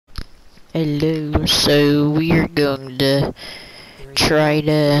Hello, so we're going to try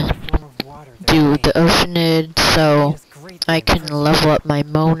to do the Oceanid so I can level up my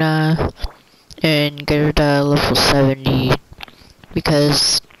Mona and get her to level 70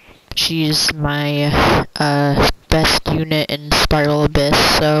 because she's my best unit in Spiral Abyss,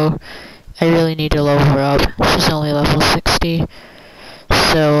 so I really need to level her up. She's only level 60,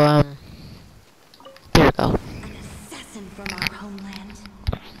 so there we go.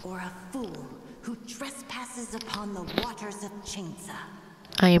 Upon the waters of Chainsa.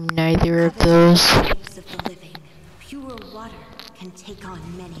 I am neither of those. Pure water can take on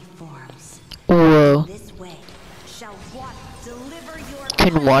many forms. Whoa. This way shall water deliver your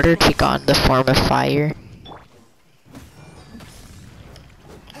Can water take on the form of fire?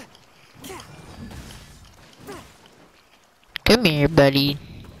 Come here, buddy.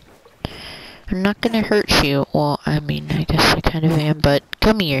 I'm not gonna hurt you. Well, I mean, I guess I kind of am, but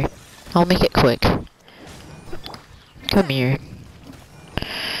come here. I'll make it quick. Come here.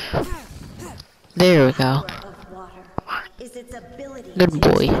 There we go. Good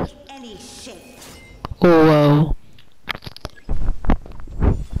boy. Whoa.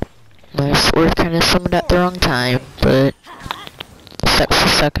 My sword kind of summoned at the wrong time, but sucks to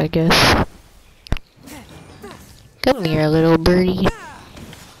suck, I guess. Come here, little birdie.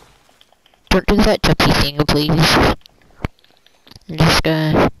 Don't do that jumpy thing, please. I'm just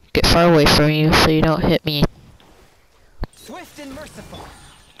gonna get far away from you so you don't hit me. Swift and merciful.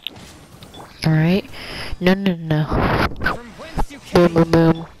 Alright. No. Boom, boom,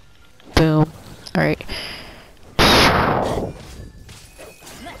 boom. Boom. Alright.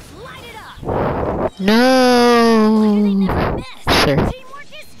 No! Sir.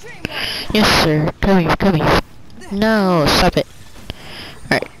 Yes, sir. Come here. No, stop it.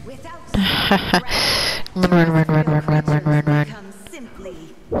 Alright. Run.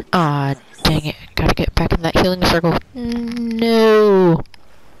 Aw, dang it. Gotta get back in that healing circle. No!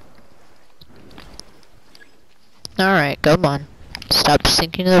 Alright, come on. Stop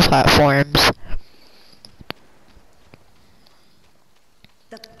sinking to the platforms.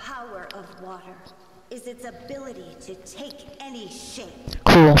 The power of water is its ability to take any shape.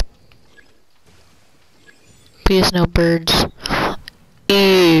 Cool. Please no birds.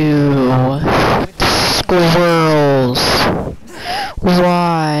 Ew. Squirrels.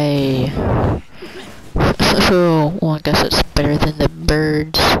 Why? Oh, well, I guess it's better than the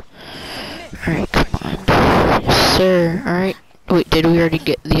birds. Alright, come on. Yes, sir. Alright. Wait, did we already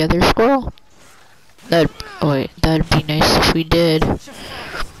get the other squirrel? That'd be nice if we did.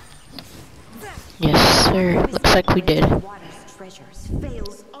 Yes, sir. Looks like we did.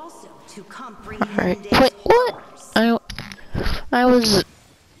 Alright. Wait, what? I was...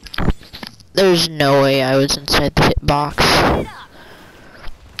 There's no way I was inside the hitbox.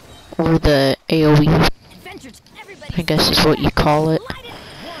 Or the AoE. I guess is what you call it.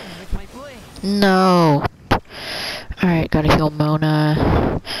 No. Alright, gotta heal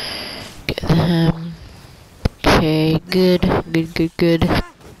Mona. Get him. Okay, good.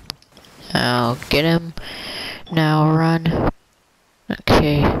 Now get him. Now run.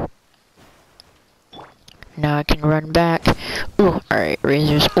 Okay. Now I can run back. Ooh, alright,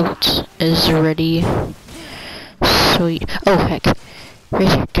 Razor's ult is ready. Sweet. Oh, heck.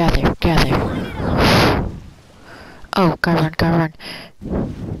 Razor, gather. Oh, gotta run.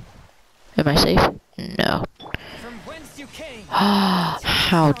 Am I safe? No.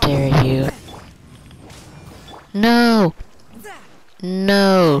 How dare you. No!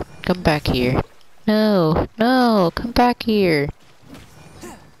 Come back here. No, come back here.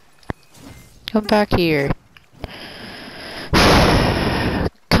 Come back here.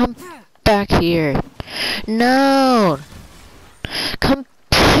 Come back here. No! Come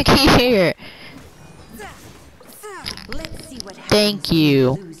back here. Thank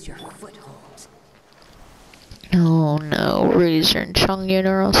you. Oh no, Razor and Chongyun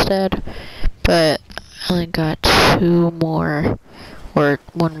are all dead. But I only got two more, or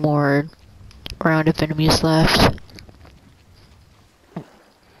one more round of enemies left.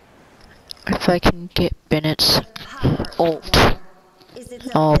 If I can get Bennett's ult,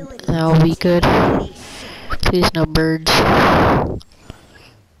 that'll be good. Please no birds.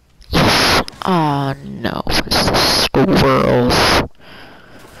 Yes. Oh no, it's the squirrels.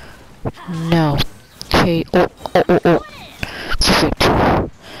 No. Okay, oh. Perfect.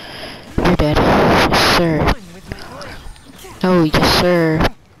 You're dead. Yes, sir. Oh, yes, sir.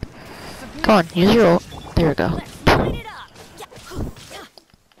 Come on, use your ult. There we go.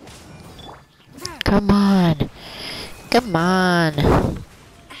 Come on. Come on.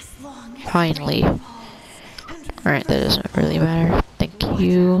 Finally. Alright, that doesn't really matter. Thank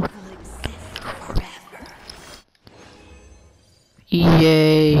you.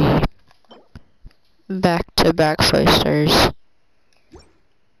 Yay. Back to back 5 stars.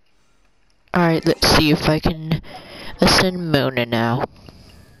 Alright, let's see if I can ascend Mona now.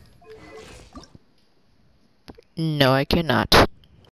 No, I cannot.